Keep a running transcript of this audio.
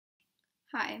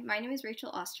Hi, my name is Rachel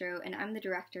Ostro, and I'm the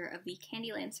director of the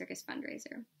Candy Land Circus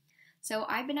fundraiser. So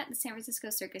I've been at the San Francisco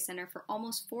Circus Center for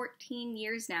almost 14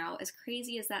 years now, as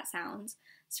crazy as that sounds,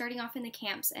 starting off in the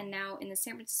camps and now in the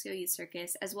San Francisco Youth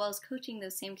Circus, as well as coaching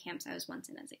those same camps I was once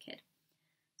in as a kid.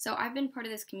 So I've been part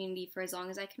of this community for as long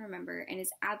as I can remember, and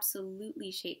it's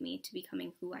absolutely shaped me to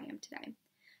becoming who I am today.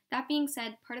 That being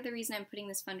said, part of the reason I'm putting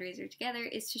this fundraiser together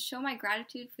is to show my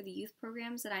gratitude for the youth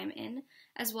programs that I'm in,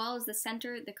 as well as the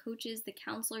center, the coaches, the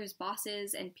counselors,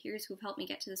 bosses, and peers who've helped me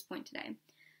get to this point today.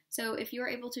 So if you are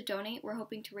able to donate, we're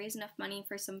hoping to raise enough money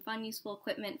for some fun, useful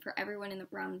equipment for everyone in the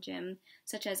Brown Gym,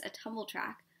 such as a tumble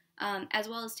track, as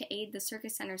well as to aid the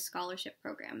Circus Center Scholarship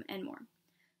Program, and more.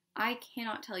 I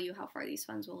cannot tell you how far these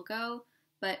funds will go,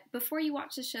 but before you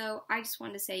watch the show, I just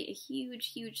wanted to say a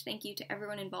huge thank you to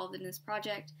everyone involved in this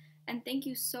project, and thank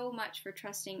you so much for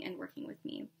trusting and working with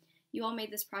me. You all made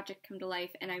this project come to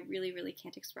life, and I really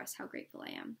can't express how grateful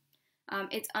I am.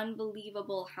 It's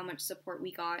unbelievable how much support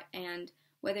we got, and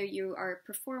whether you are a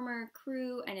performer,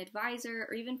 crew, an advisor,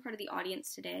 or even part of the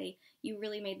audience today, you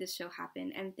really made this show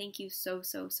happen, and thank you so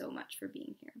much for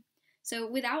being here. So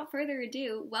without further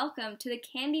ado, welcome to the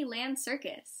Candy Land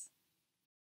Circus!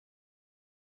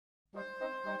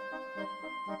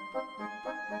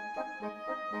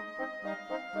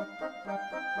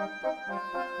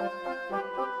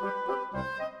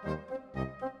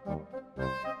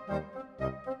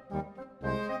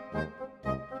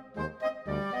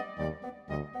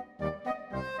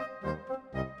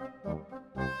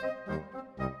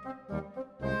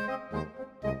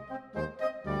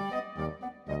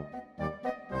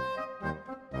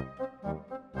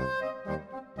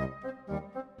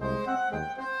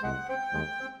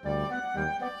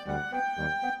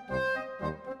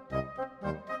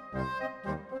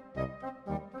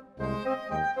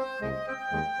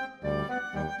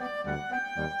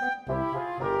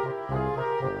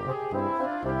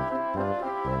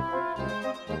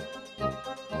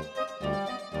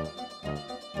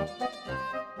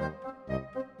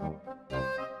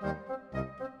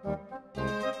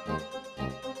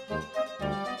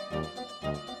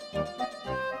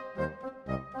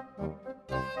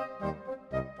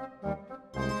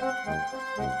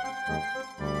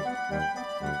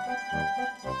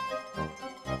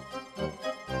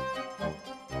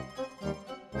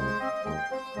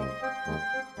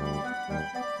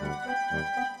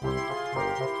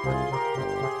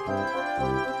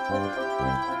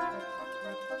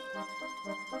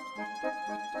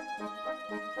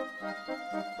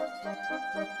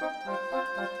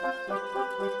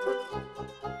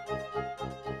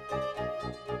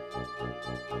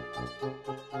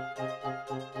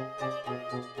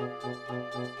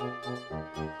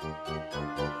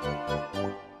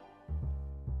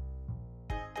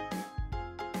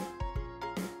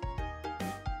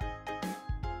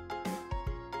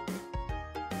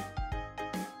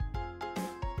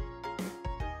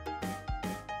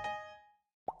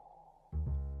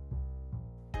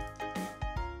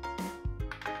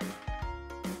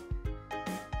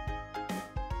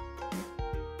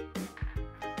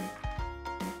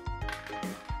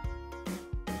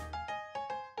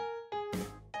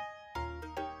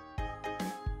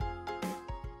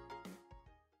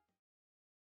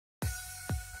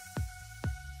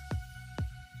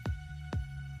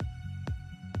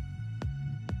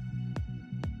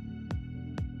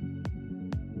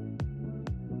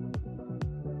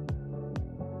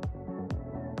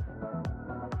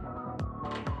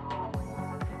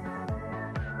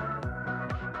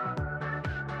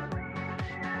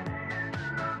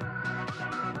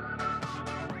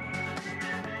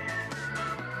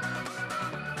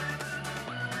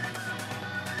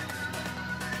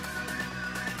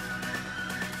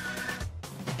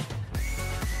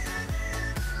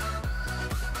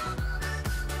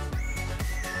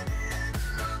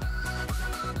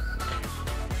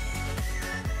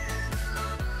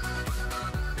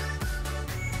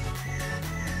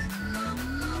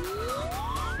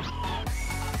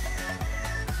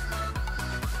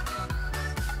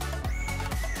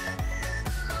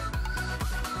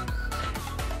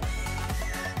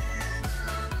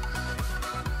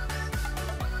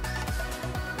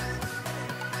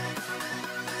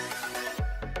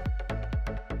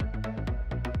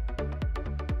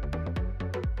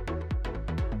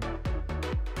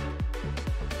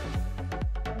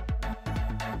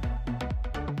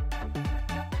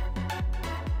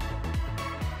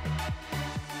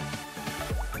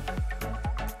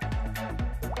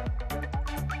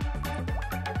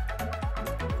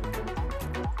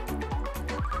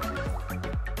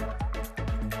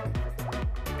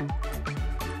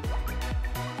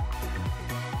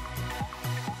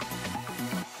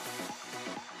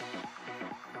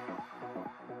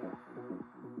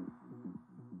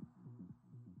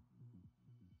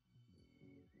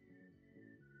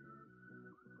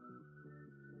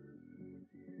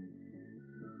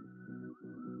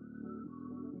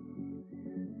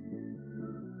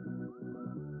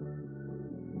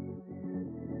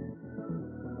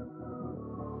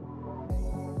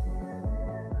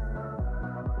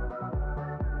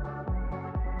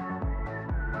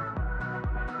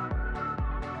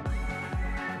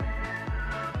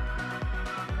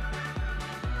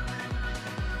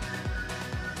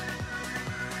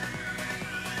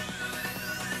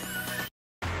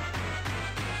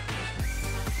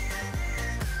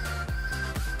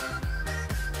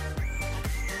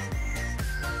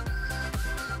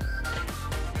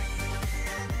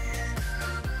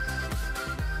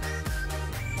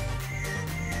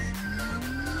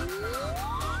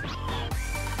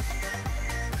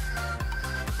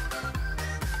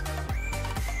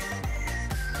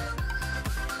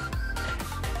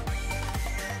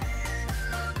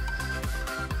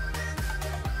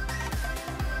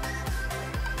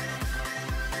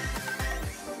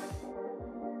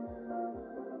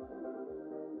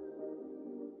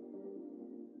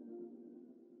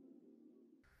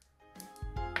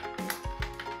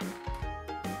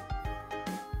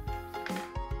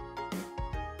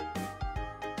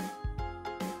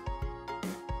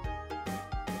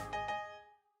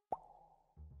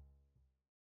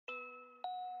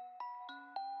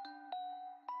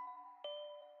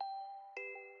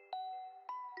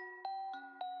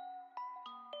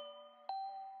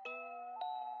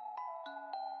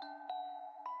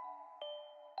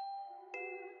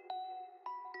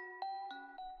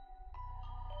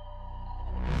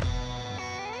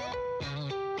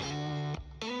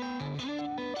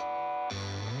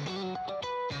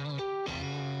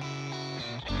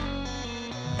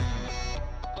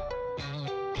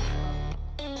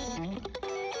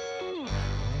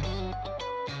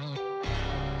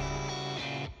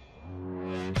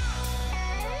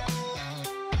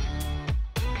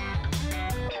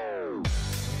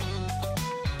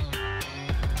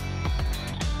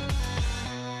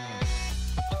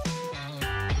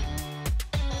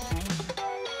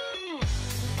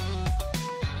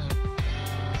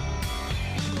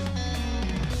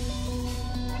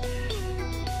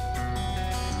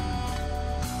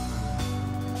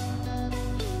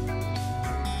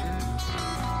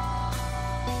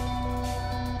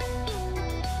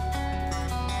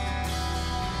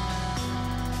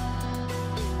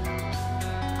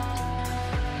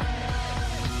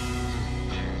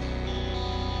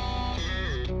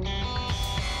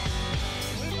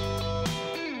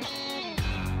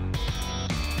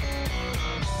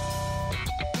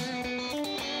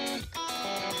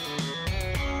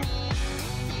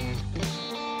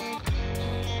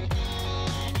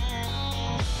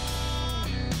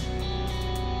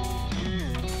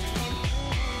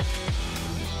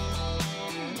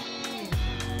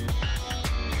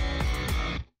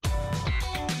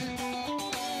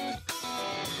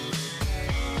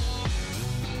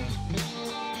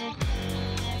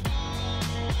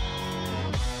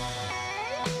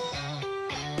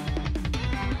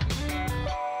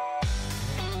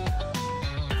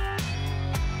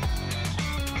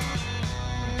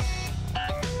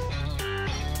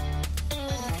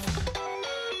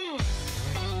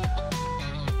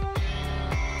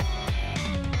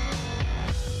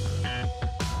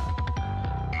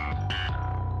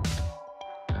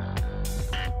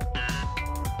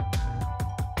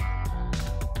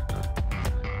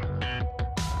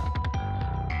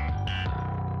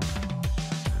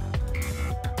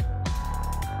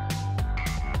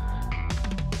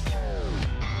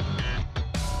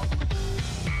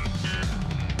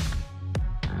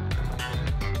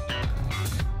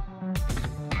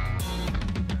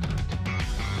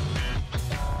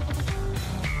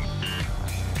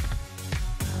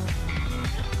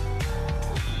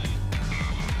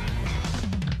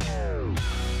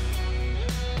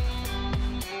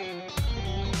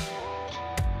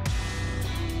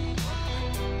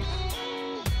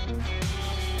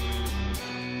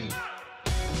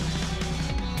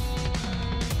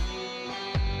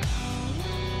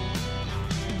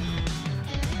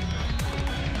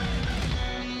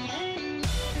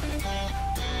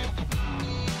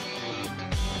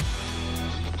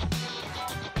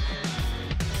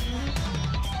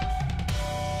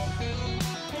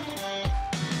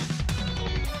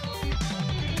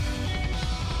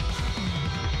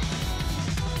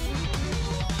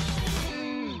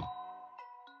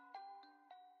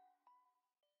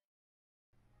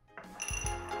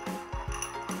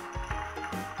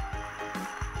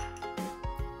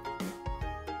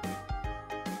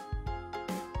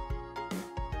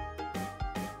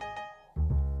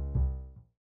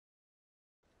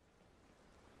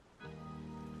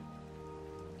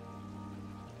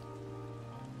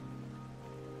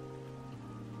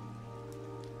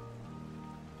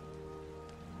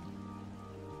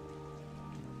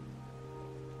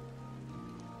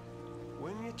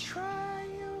 try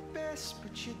your best,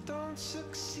 but you don't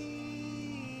succeed.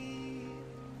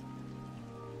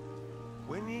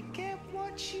 When you get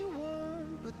what you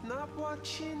want, but not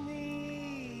what you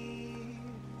need.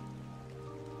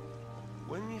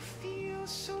 When you feel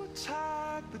so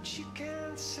tired, but you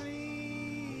can't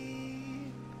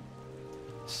sleep.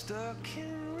 Stuck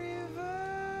in rivers,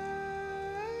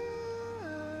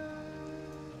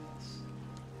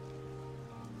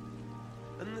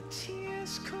 and the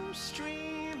tears come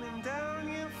streaming down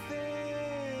your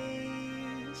face.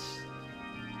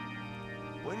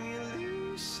 When you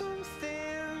lose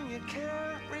something you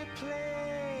can't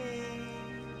replace.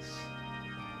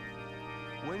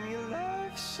 When you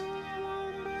love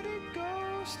someone but it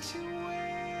goes to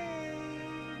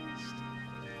waste.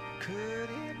 Could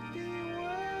it be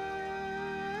worse?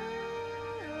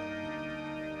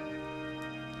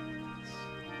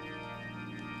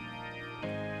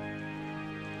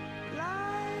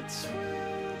 Lights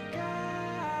will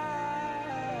guide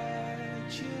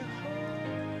you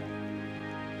home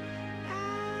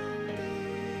and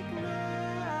ignite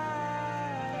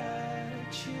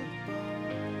your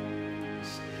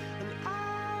bones, and I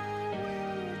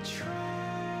will try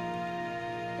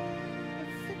to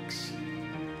fix you.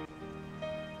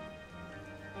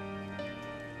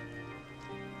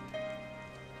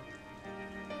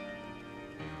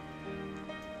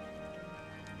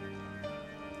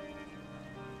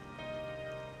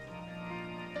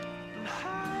 And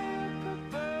high up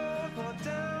above or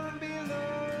down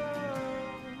below,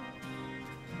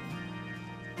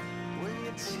 when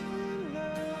you're too in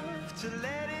love to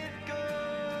let it go.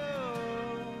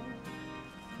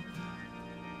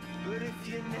 But if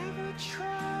you never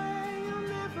try, you'll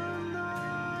never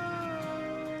know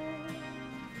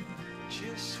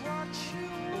just what you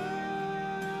were.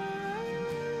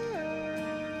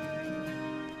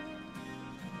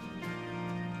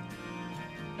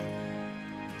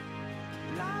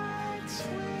 Lights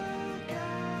will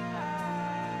guide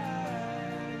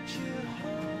you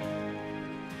home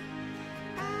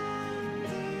and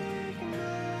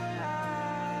ignite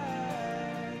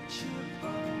your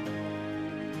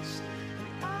bones,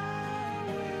 and I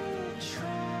will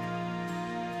try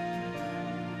to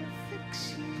fix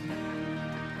you.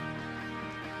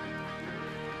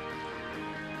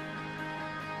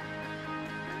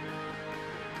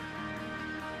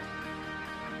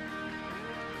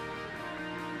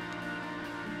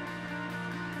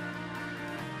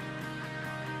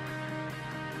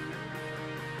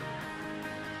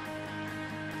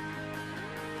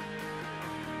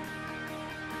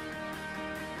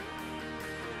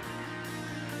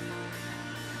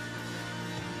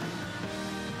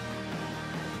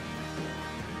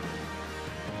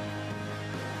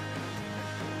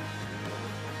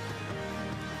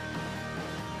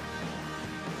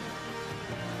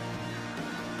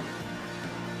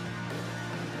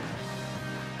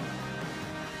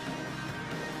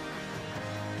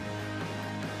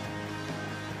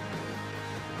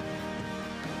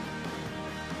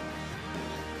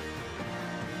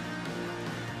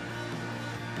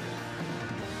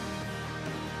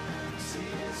 See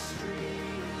a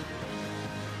stream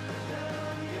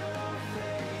down your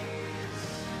face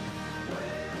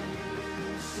when you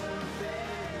lose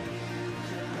something you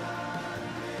cannot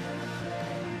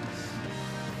replace.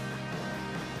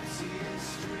 See a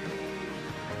stream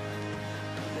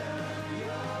down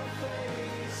your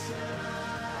face,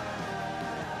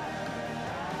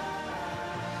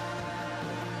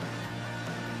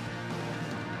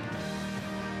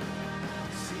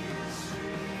 and see a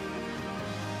stream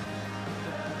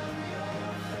down your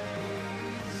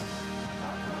face.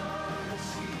 I promise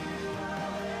you I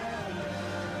will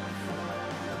learn from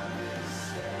my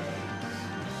mistakes.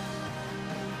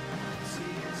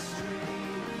 See a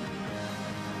stream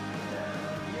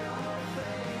down your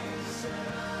face,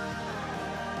 and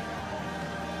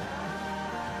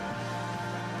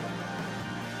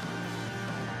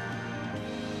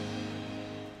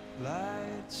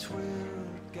lights will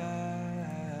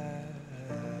guide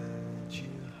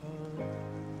you home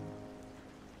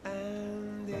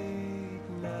and ignite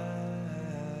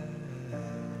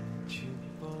your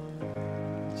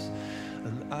bones,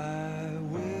 and I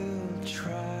will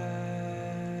try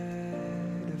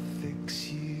to fix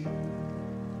you.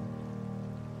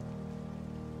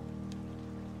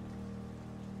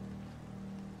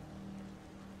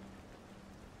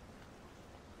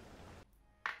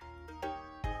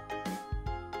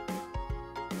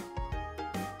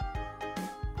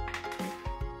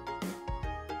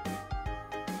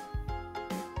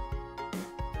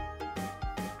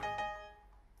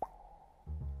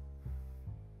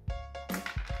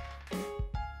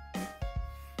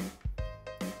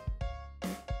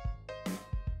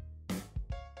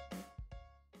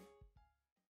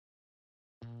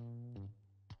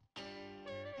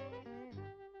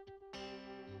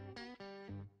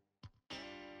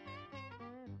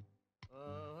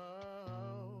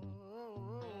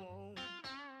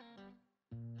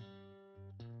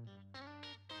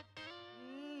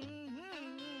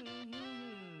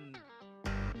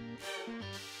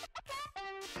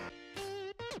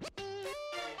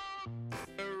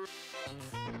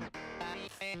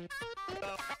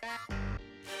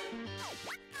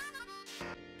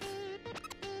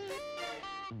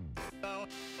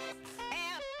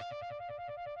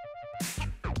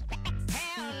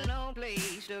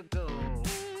 to go.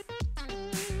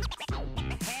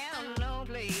 Have no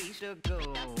place to go.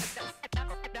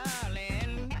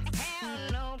 Darling,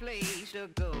 have no place to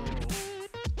go.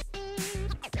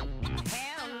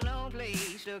 Have no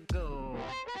place to go.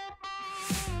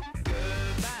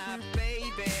 Goodbye,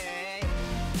 baby.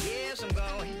 Yes, I'm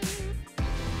going.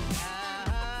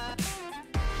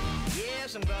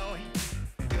 Yes, I'm going.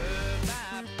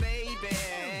 Goodbye, baby.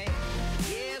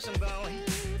 Yes, I'm going.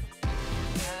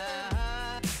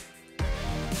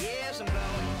 Yes, I'm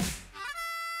going.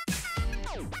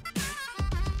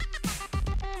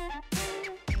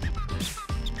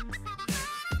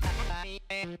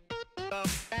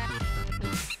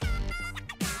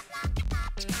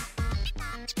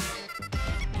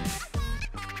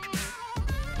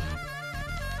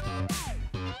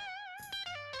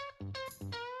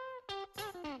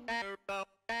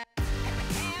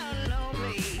 Have no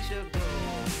place to go.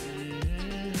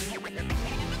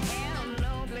 Have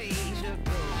no place to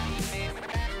go.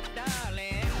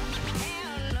 Darling,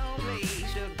 have no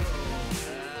place to go.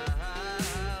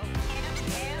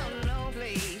 Have no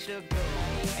place to go.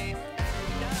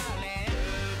 Darling,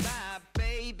 bye,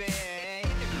 baby.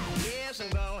 Yes, I'm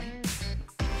going.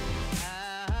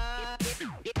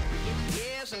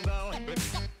 Yes, I'm going.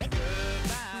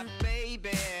 Goodbye,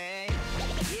 baby.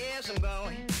 Yes, I'm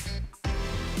going.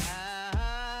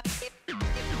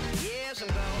 Yes, I'm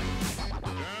going.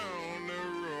 Down the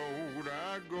road I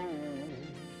go.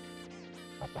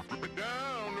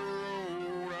 Down the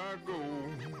road I go.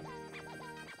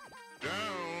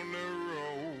 Down the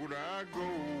road I go.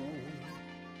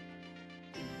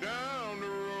 Down the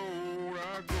road I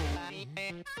go.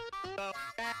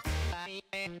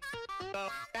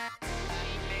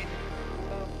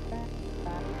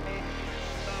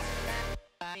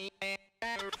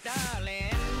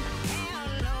 Darling,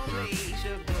 have no place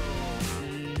to go.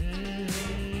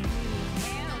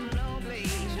 Have no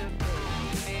place to go.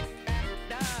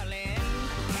 Darling,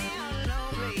 have no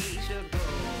place to go.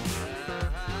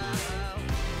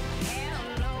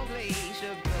 Have no place to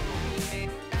go.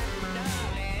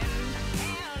 Darling,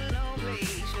 have no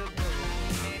place to go.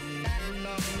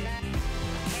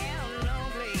 Have no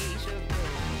place to go.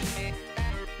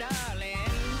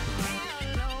 Darling,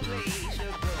 have no place to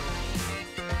go.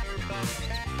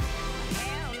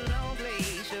 Have no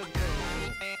place to go.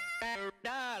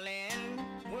 Darling,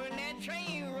 when that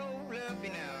train roll up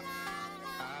and out,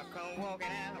 I come walking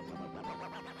out.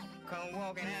 Come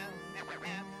walking out.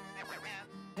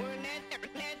 When that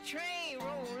train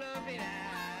roll up and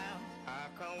out, I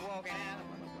come walking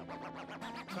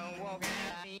out. Come walking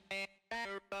out.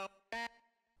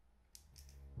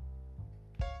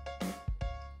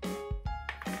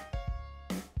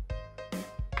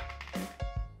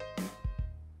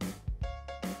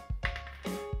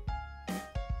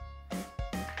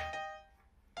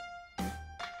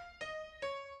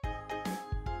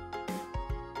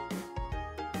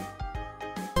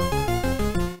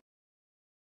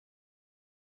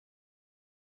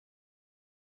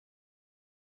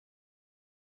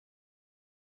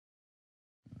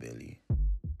 Billy.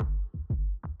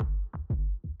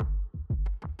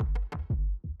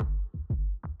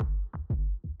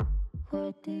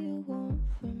 What do you want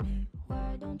from me?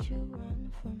 Why don't you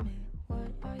run from me?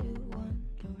 What are you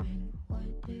wondering?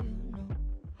 What do you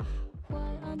know?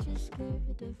 Why aren't you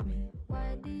scared of me?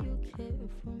 Why do you care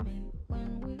for me?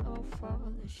 When we all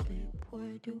fall asleep,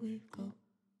 where do we go?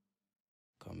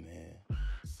 Come here.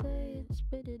 Say it,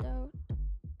 spit it out.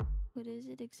 What is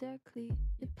it exactly?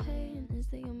 Your pain is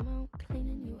the amount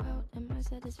cleaning you out. Am I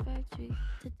satisfactory?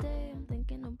 Today I'm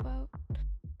thinking about the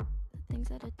things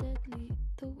that are deadly.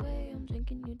 The way I'm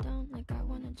drinking you down, like I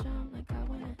wanna drown, like I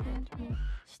wanna end me.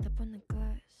 Step on the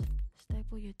glass,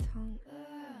 staple your tongue.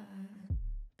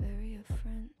 Bury a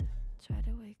friend, try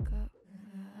to wake up.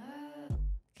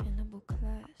 Cannibal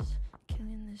class,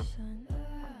 killing the sun.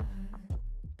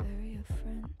 Bury a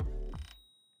friend,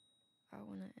 I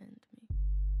wanna end me.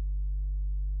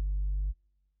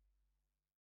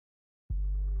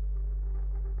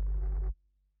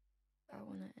 I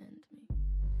wanna end me.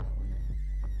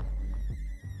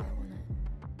 I wanna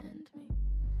end me.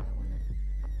 I wanna.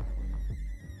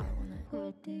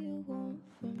 What do you want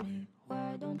from me?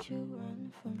 Why don't you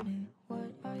run from me?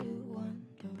 What are you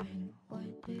wondering?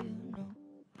 What do you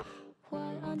know?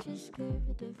 Why aren't you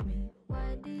scared of me?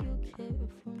 Why do you care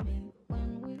for me?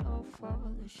 When we all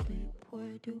fall asleep,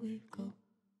 where do we go?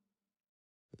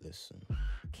 Listen.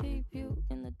 Keep you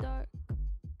in the dark.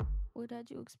 What had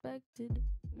you expected?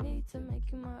 Me to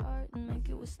make you my art and make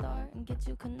you a star and get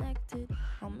you connected.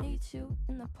 I'll meet you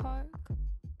in the park.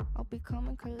 I'll be calm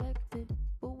and collected.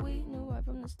 But we knew right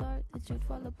from the start, that you'd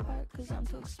fall apart, cause I'm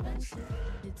too expensive.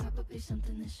 It's probably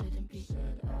something that shouldn't be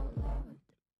said out loud.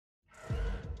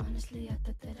 Honestly, I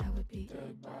thought that I would be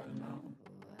dead by now.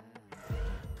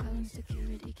 Calling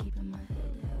security, keeping my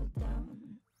head held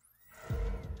down.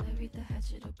 Bury the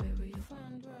hatchet or bury your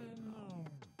friend right now.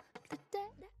 The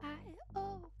debt I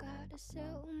owe, gotta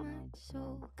sell my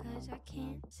soul, cause I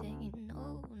can't say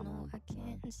no, no, I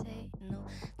can't say no.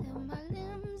 Till my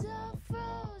limbs are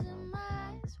frozen, my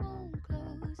eyes won't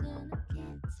close, and I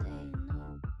can't say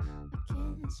no, I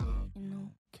can't say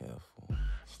no. Careful.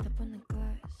 Step on the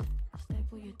glass,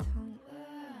 staple your tongue,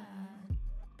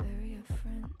 bury a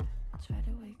friend, try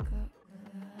to wake up,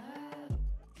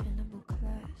 cannibal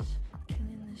class,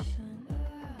 killing the sun,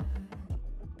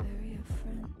 bury a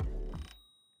friend,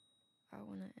 I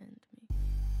wanna end me.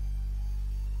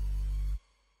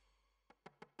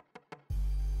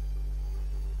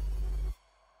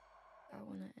 I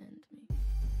wanna end me.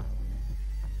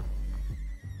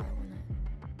 I wanna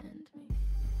end me.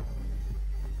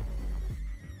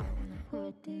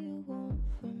 What do you want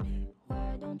from me?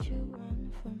 Why don't you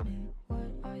run from me?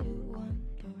 What are you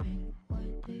wondering?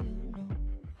 What do you know?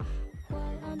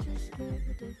 Why aren't you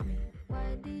scared of me?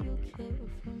 Why do you care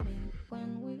for me?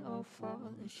 When we all fall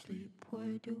asleep,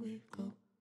 where do we go?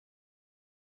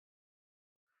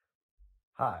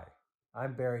 Hi,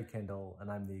 I'm Barry Kendall, and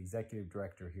I'm the Executive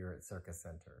Director here at Circus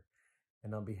Center.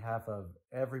 And on behalf of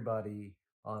everybody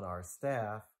on our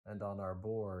staff and on our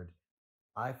board,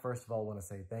 I first of all want to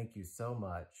say thank you so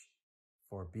much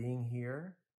for being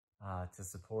here to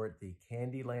support the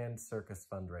Candy Land Circus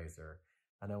fundraiser.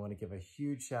 And I want to give a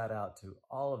huge shout out to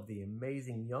all of the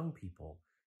amazing young people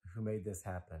who made this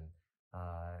happen.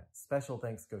 Special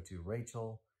thanks go to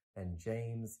Rachel and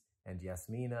James and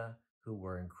Yasmina, who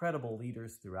were incredible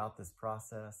leaders throughout this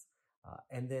process.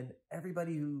 And then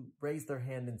everybody who raised their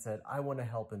hand and said, I want to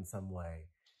help in some way.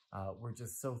 We're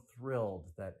just so thrilled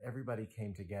that everybody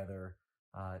came together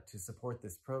to support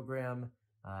this program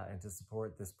and to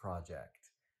support this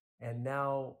project. And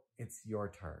now it's your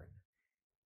turn.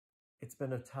 It's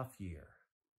been a tough year,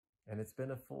 and it's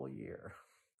been a full year.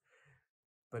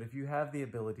 But if you have the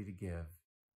ability to give,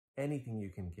 anything you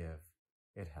can give,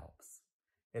 it helps.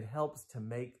 It helps to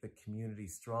make the community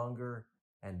stronger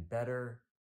and better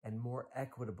and more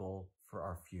equitable for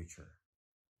our future.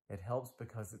 It helps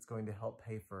because it's going to help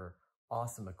pay for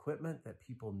awesome equipment that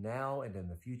people now and in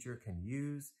the future can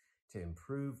use to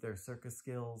improve their circus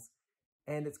skills.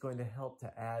 And it's going to help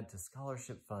to add to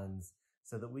scholarship funds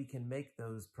so that we can make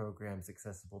those programs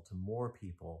accessible to more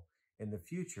people in the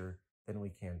future than we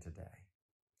can today.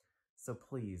 So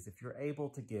please, if you're able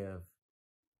to give,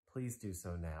 please do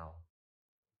so now.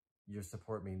 Your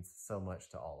support means so much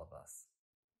to all of us.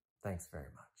 Thanks very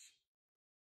much.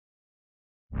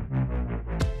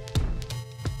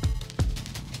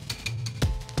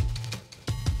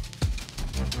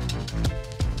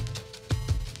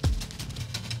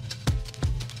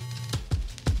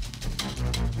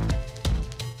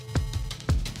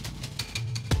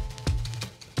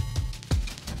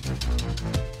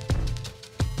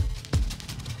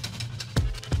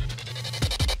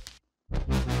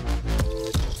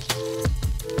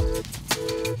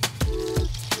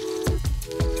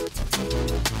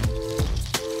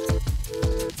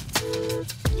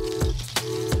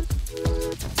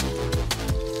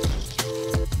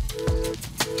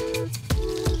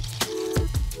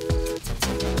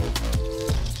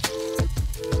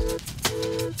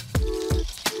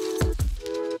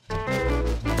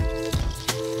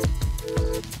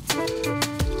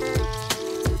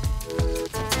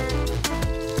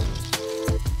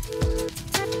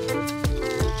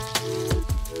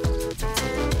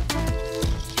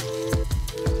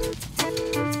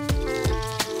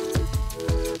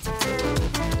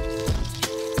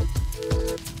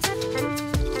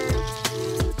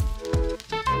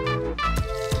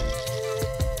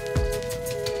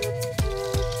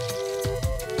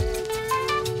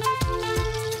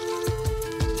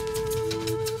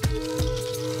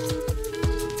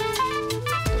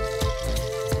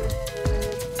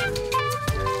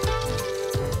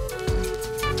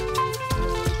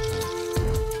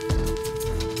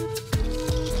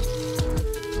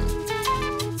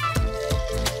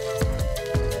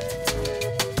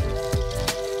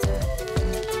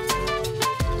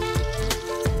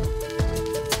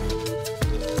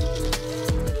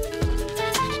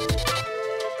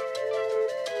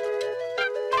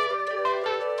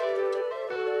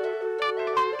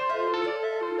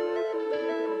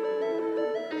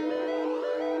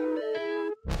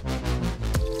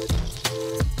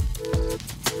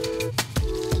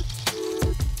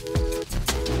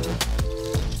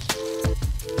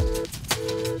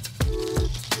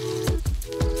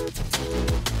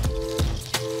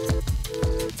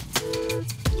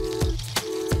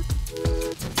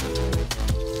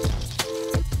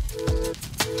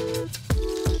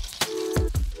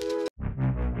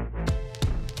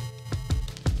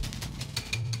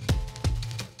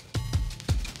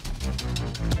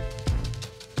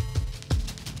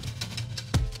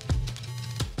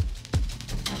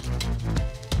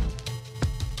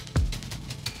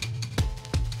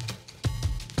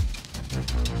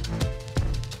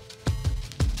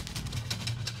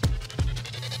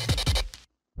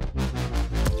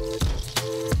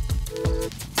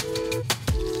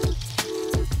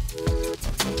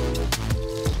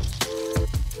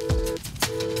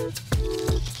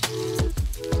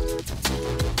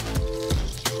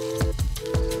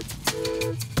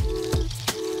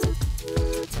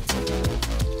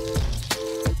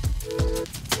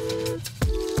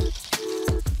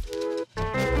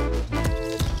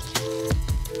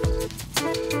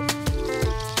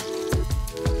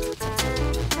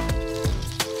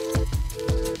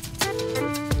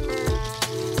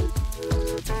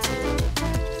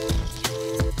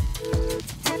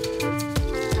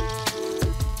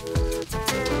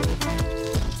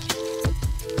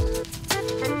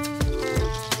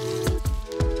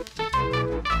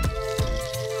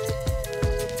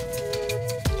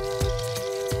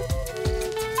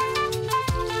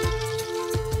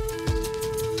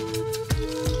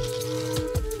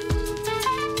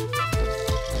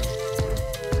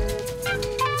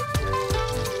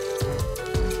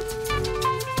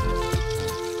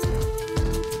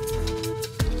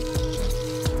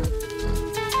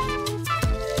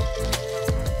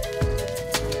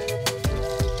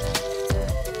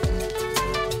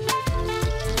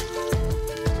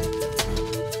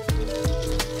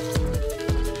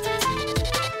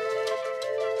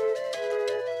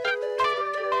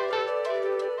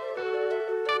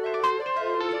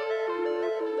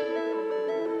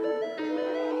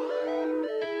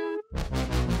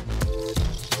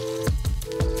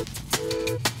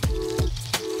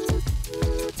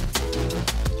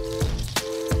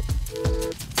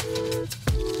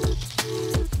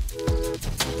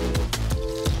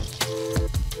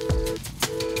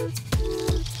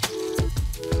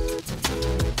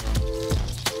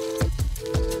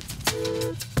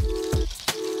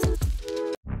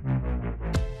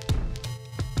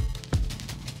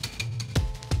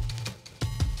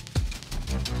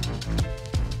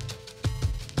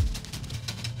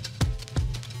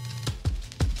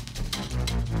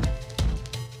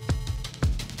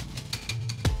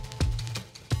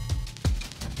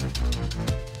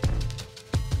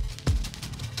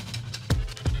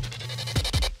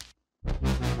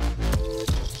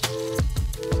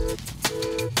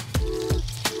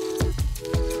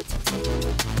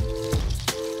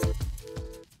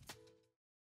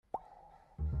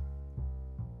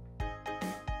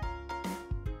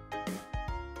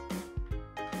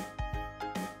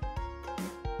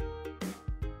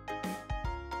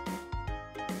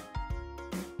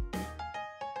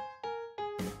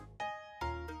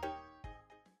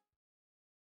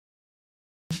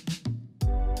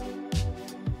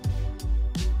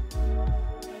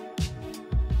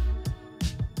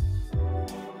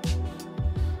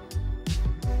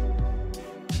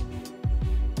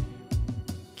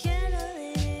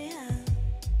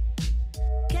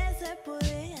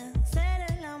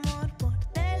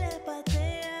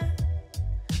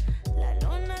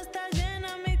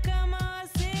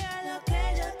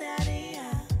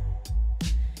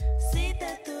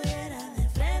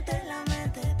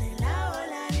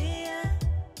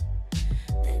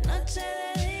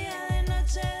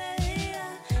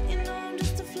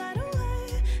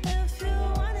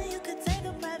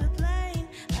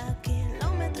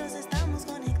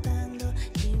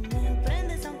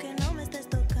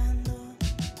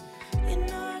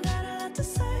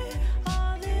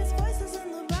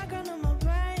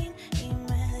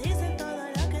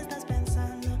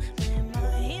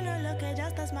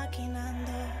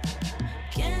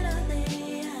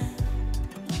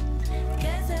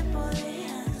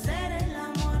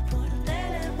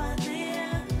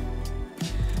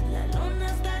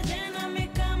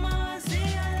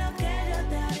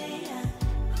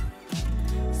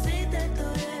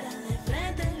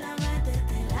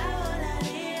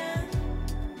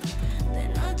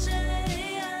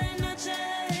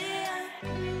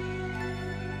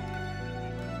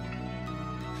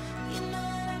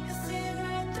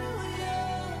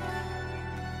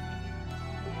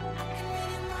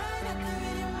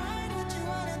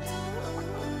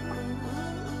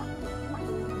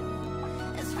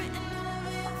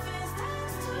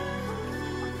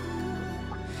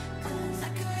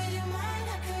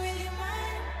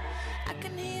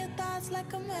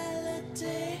 like a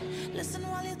melody. Listen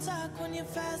while you talk when you're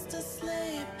fast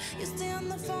asleep. You stay on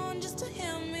the phone just to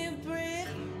hear me breathe.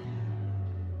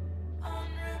 On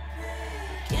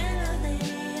repeat. ¿Quién lo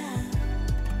diría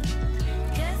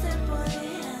que se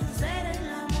podía hacer el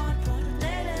amor por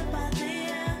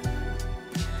telepatía?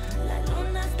 La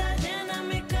luna está llena,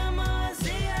 mi cama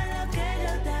vacía, lo que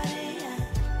yo te haría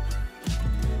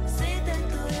si te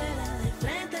tuviera de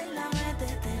frente en la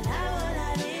mente.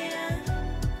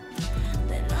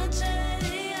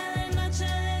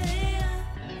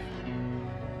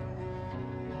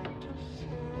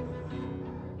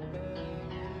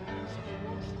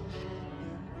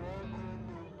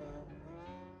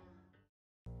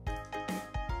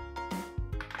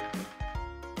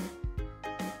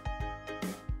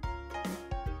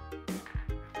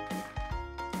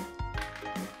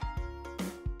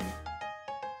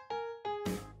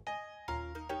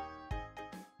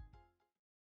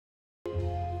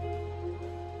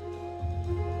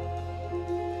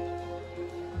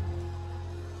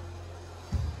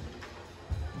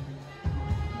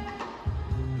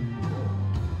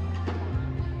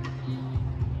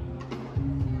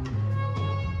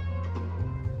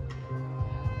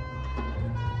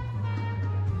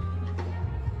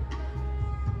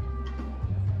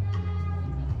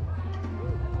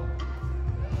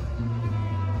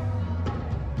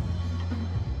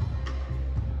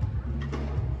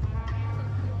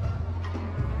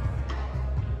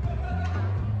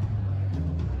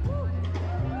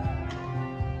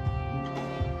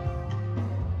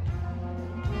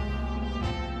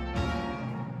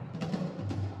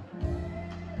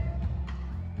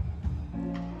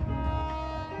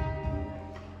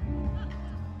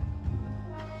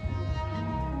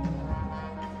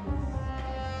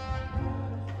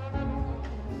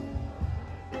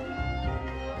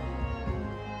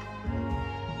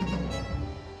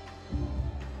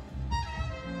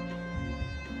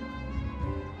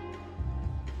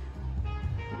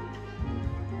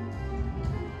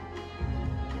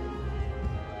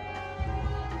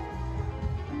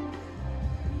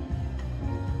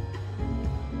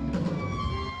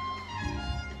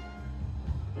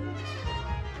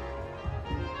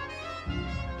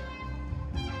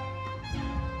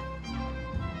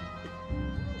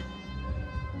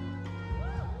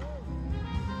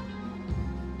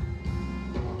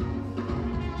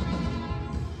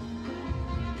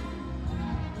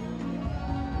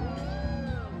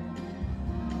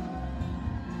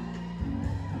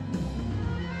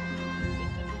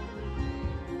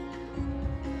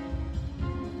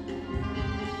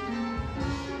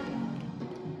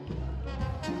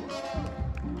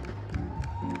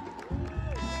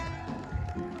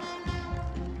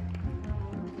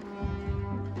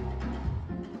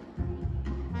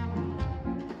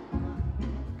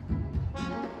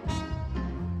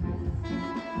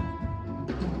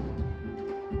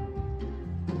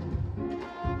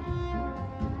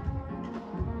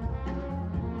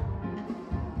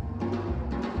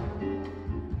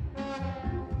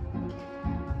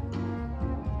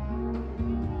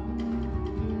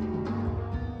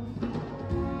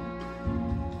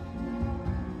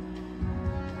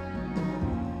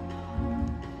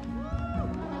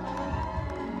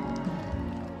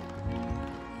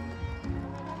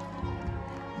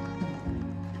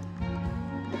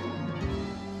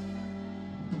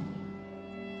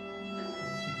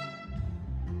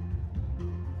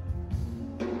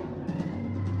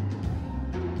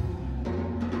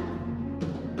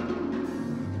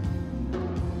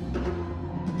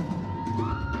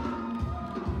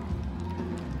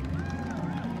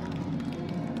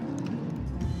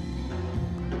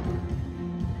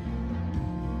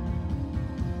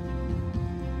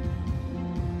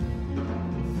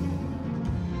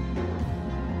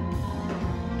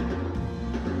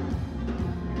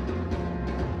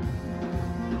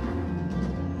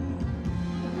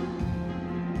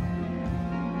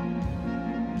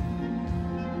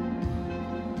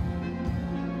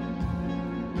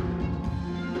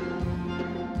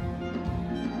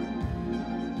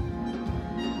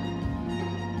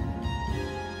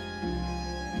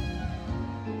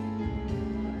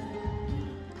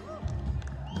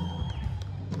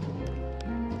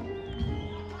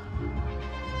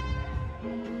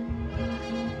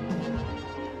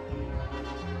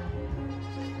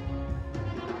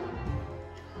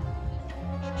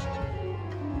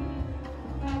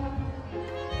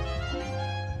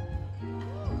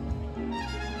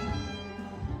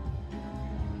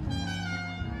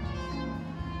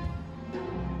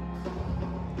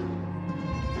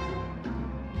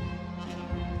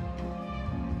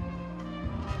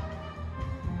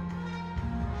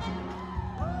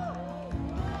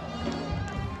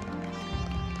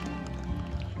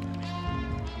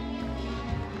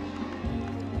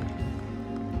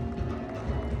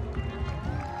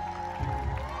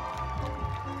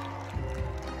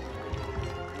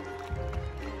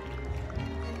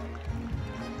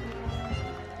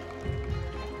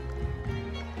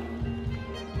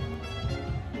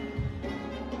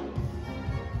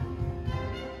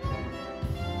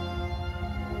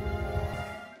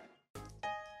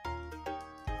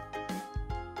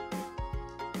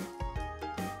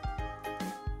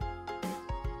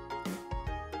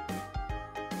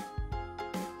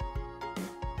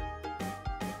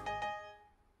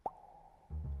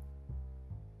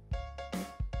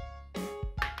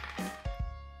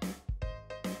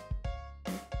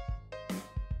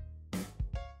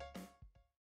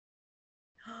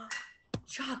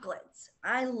 chocolates.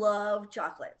 I love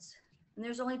chocolates. And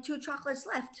there's only 2 chocolates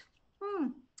left.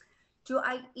 Do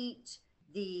I eat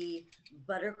the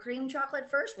buttercream chocolate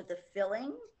first with the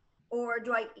filling, or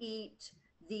do I eat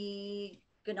the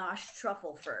ganache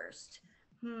truffle first?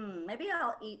 Maybe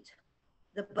I'll eat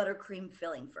the buttercream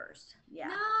filling first. Yeah.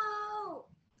 No!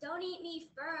 Don't eat me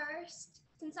first.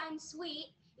 Since I'm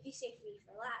sweet, if you save me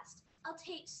for last, I'll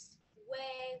taste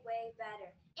way, way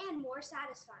better and more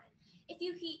satisfying. If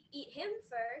you eat him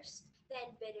first,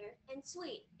 then bitter and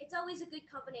sweet. It's always a good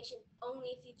combination, only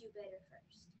if you do bitter first.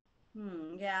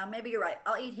 Yeah, maybe you're right.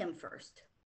 I'll eat him first.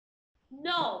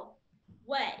 No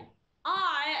way.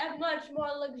 I am much more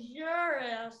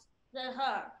luxurious than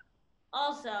her.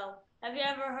 Also, have you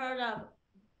ever heard of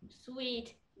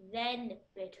sweet then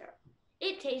bitter?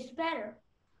 It tastes better.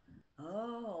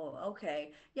 Oh,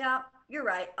 okay. Yeah, you're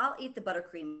right. I'll eat the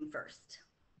buttercream first.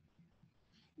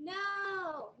 No.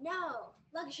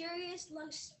 Luxurious.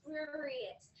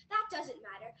 That doesn't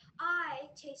matter. I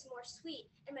taste more sweet,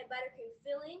 and my buttercream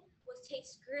filling will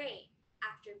taste great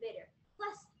after bitter.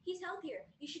 Plus, he's healthier.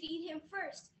 You should eat him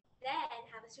first, then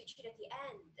have a sweet treat at the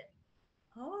end.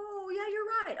 Oh, yeah, you're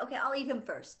right. Okay, I'll eat him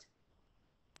first.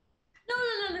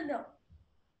 No.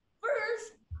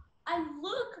 First, I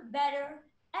look better,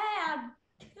 and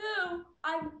 2,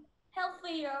 I'm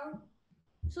healthier.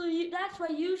 So that's why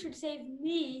you should save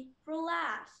me for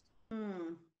last.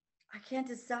 I can't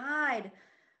decide.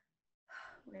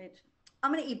 Wait,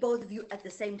 I'm gonna eat both of you at the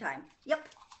same time. Yep.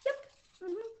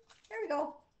 There we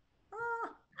go. Ah!